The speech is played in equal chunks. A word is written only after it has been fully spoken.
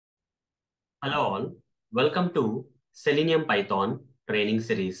Hello all, welcome to Selenium Python training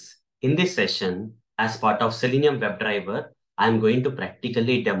series. In this session, as part of Selenium WebDriver, I am going to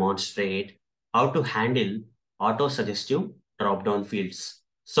practically demonstrate how to handle auto-suggestive drop-down fields.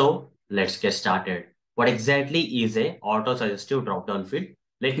 So let's get started. What exactly is a auto-suggestive drop-down field?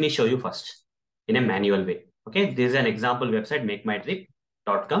 Let me show you first in a manual way. Okay, this is an example website,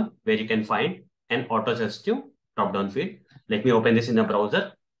 makemytrip.com, where you can find an auto-suggestive drop-down field. Let me open this in the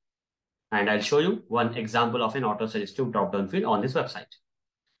browser and I'll show you one example of an auto-suggestive drop-down field on this website.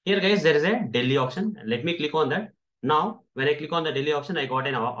 Here guys, there is a Delhi option. Let me click on that. Now, when I click on the Delhi option, I got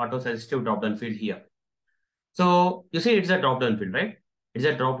an auto-suggestive drop-down field here. So you see it's a drop-down field, right? It's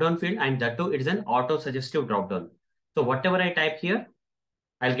a drop-down field and that too, it's an auto-suggestive drop-down. So whatever I type here,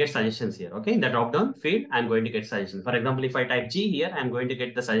 I'll get suggestions here. Okay, in the drop-down field, I'm going to get suggestions. For example, if I type G here, I'm going to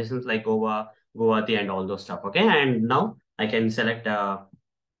get the suggestions like Goa, Guwahati and all those stuff. Okay, and now I can select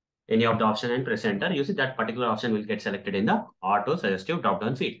any of the option and press enter, you see that particular option will get selected in the auto suggestive drop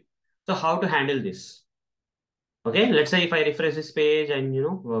down field. So how to handle this? Okay, let's say if I refresh this page and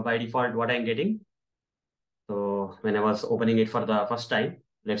by default what I'm getting. So when I was opening it for the first time,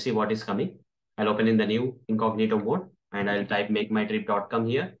 let's see what is coming. I'll open in the new incognito mode and I'll type makemytrip.com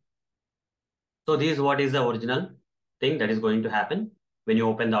here. So this is what is the original thing that is going to happen when you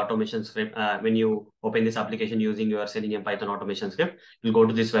open the automation script. When you open this application using your Selenium Python automation script, you'll go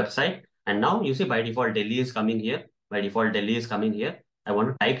to this website. And now you see by default Delhi is coming here. By default Delhi is coming here. I want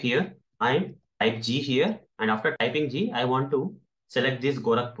to type here and type G here. And after typing G, I want to select this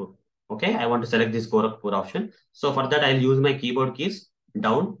Gorakhpur. Okay, I want to select this Gorakhpur option. So for that, I'll use my keyboard keys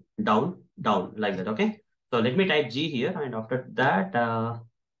down, down, down like that. Okay. So let me type G here. And after that,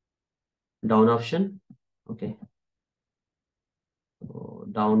 down option. Okay. So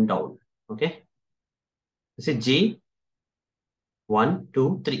down, down. Okay. This is G. 1,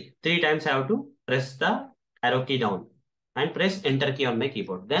 2, 3. 3 times I have to press the arrow key down and press enter key on my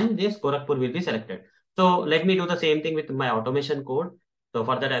keyboard. Then this Gorakhpur will be selected. So let me do the same thing with my automation code. So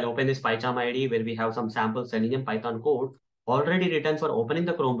for that, I'll open this PyCharm ID where we have some sample Selenium Python code already written for opening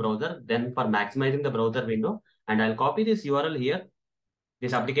the Chrome browser, then for maximizing the browser window. And I'll copy this URL here,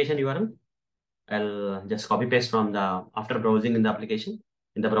 this application URL. I'll just copy paste from the, after browsing in the application,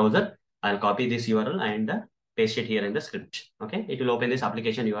 in the browser, I'll copy this URL and paste it here in the script. Okay, it will open this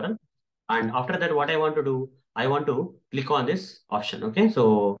application URL. And after that, what I want to do, I want to click on this option. Okay,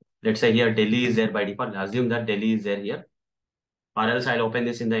 so let's say here Delhi is there by default. Assume that Delhi is there here. Or else I'll open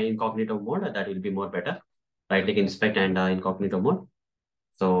this in the incognito mode. That will be more better. Right click inspect and incognito mode.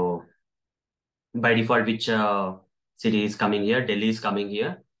 So by default, which city is coming here? Delhi is coming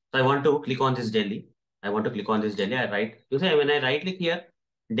here. So I want to click on this Delhi. I want to click on this Delhi. You say when I right click here,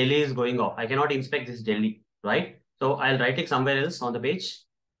 Delhi is going off. I cannot inspect this Delhi, right? So I'll right click somewhere else on the page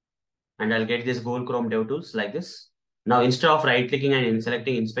and I'll get this Google Chrome DevTools like this. Now, instead of right clicking and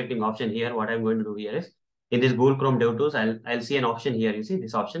selecting inspecting option here, what I'm going to do here is in this Google Chrome DevTools, I'll see an option here. You see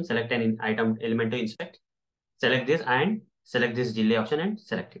this option, select an item element to inspect, select this and select this delay option and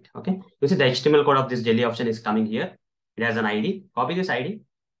select it. Okay. You see the HTML code of this delay option is coming here. It has an ID. Copy this ID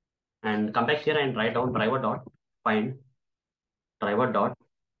and come back here and write down driver.find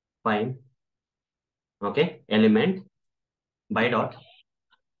okay, element by dot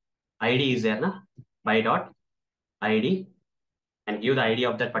ID is there na, by dot ID and give the ID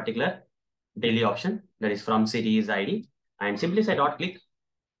of that particular daily option, that is from series ID, and simply say dot click.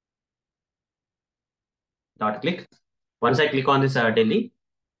 Once I click on this daily,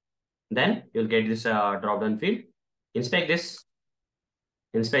 then you'll get this drop down field. Inspect this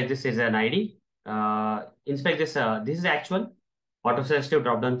is an ID. Inspect this. This is actual auto-suggestive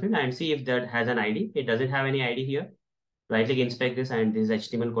drop-down field and see if that has an ID. It doesn't have any ID here. Right click, inspect this, and this is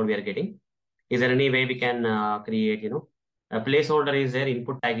HTML code we are getting. Is there any way we can create, a placeholder is there,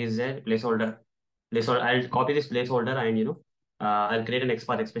 input tag is there, placeholder. I'll copy this placeholder and, I'll create an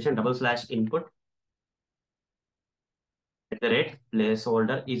XPath expression, /input at the rate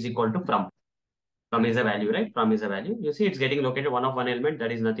placeholder is equal to from. From is a value, right? From is a value. You see it's getting located one of one element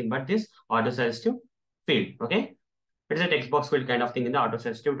that is nothing but this auto-suggestive field. Okay. It is a text box field kind of thing in the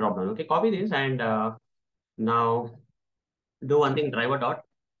auto-suggestive dropdown. Okay. Copy this and now do one thing, driver dot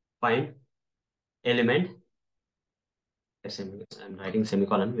find element. I'm writing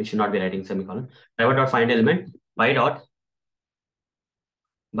semicolon. We should not be writing semicolon. Driver dot find element by dot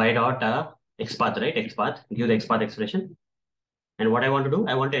XPath, right? XPath. Give the XPath expression. And what I want to do,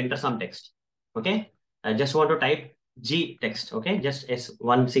 I want to enter some text. Okay. I just want to type G text. Okay. Just as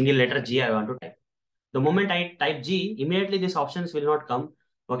one single letter G I want to type. The moment I type G, immediately these options will not come.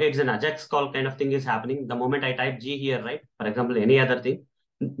 Okay. It's an Ajax call kind of thing is happening. The moment I type G here, right? For example, any other thing,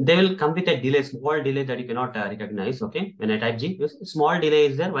 they will come with a delay, small delay that you cannot recognize. Okay, when I type G, small delay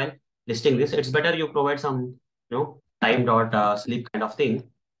is there while listing this. It's better you provide some, time dot sleep kind of thing.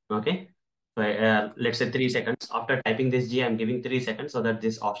 Okay, so let's say 3 seconds after typing this G, I'm giving 3 seconds so that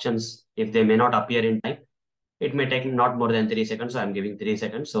these options, if they may not appear in time, it may take not more than 3 seconds. So I'm giving 3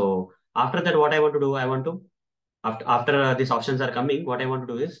 seconds. So after that, what I want to do, I want to after these options are coming, what I want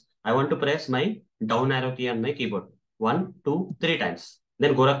to do is I want to press my down arrow key on my keyboard 1, 2, 3 times.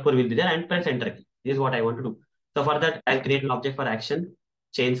 Then Gorakhpur will be there and press enter key. This is what I want to do. So for that, I'll create an object for action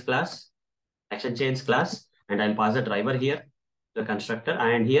change class, action change class, and I'll pass the driver here, the constructor,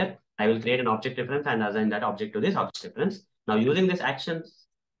 and here I will create an object reference and assign that object to this object reference. Now using this actions,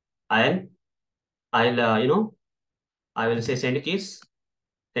 I'll I'll I will say send keys,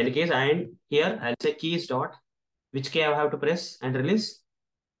 and here I'll say keys dot which key I have to press and release.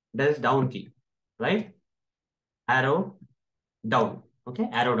 That is down key, right? Arrow down. Okay,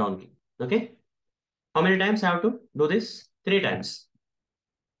 arrow down key. Okay. How many times I have to do this? 3 times.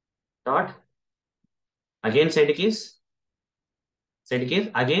 Dot. Again send keys.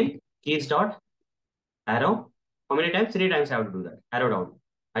 Again keys dot arrow. How many times? 3 times I have to do that. Arrow down.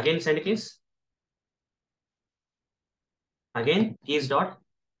 Again send keys. Again keys dot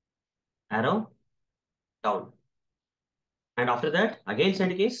arrow down. And after that, again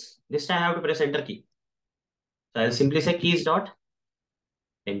send keys. This time I have to press enter key. So I'll simply say keys dot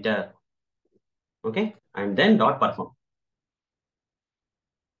enter. Okay. And then dot perform.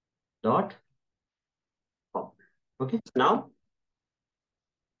 Dot perform. Okay. Now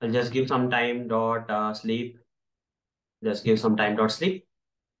I'll just give some time dot sleep. Just give some time dot sleep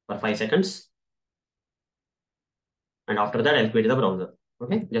for 5 seconds. And after that, I'll quit the browser.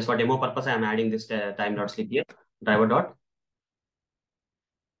 Okay. Just for demo purpose, I'm adding this time dot sleep here. Driver dot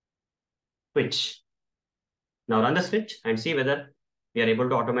switch. Now run the switch and see whether we are able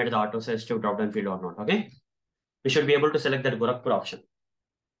to automate the auto suggestive dropdown field or not. Okay. We should be able to select that Gorakhpur option.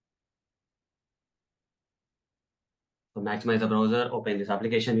 So maximize the browser, open this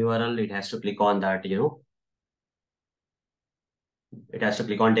application URL. It has to click on that, it has to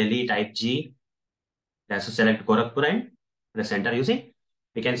click on Delhi, type G. It has to select Gorakhpur and press enter. You see,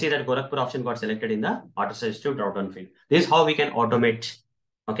 we can see that Gorakhpur option got selected in the auto suggestive dropdown field. This is how we can automate,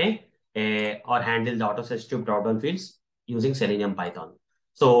 okay, or handle the auto suggestive dropdown fields using Selenium Python.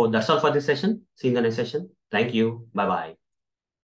 So that's all for this session. See you in the next session. Thank you. Bye bye.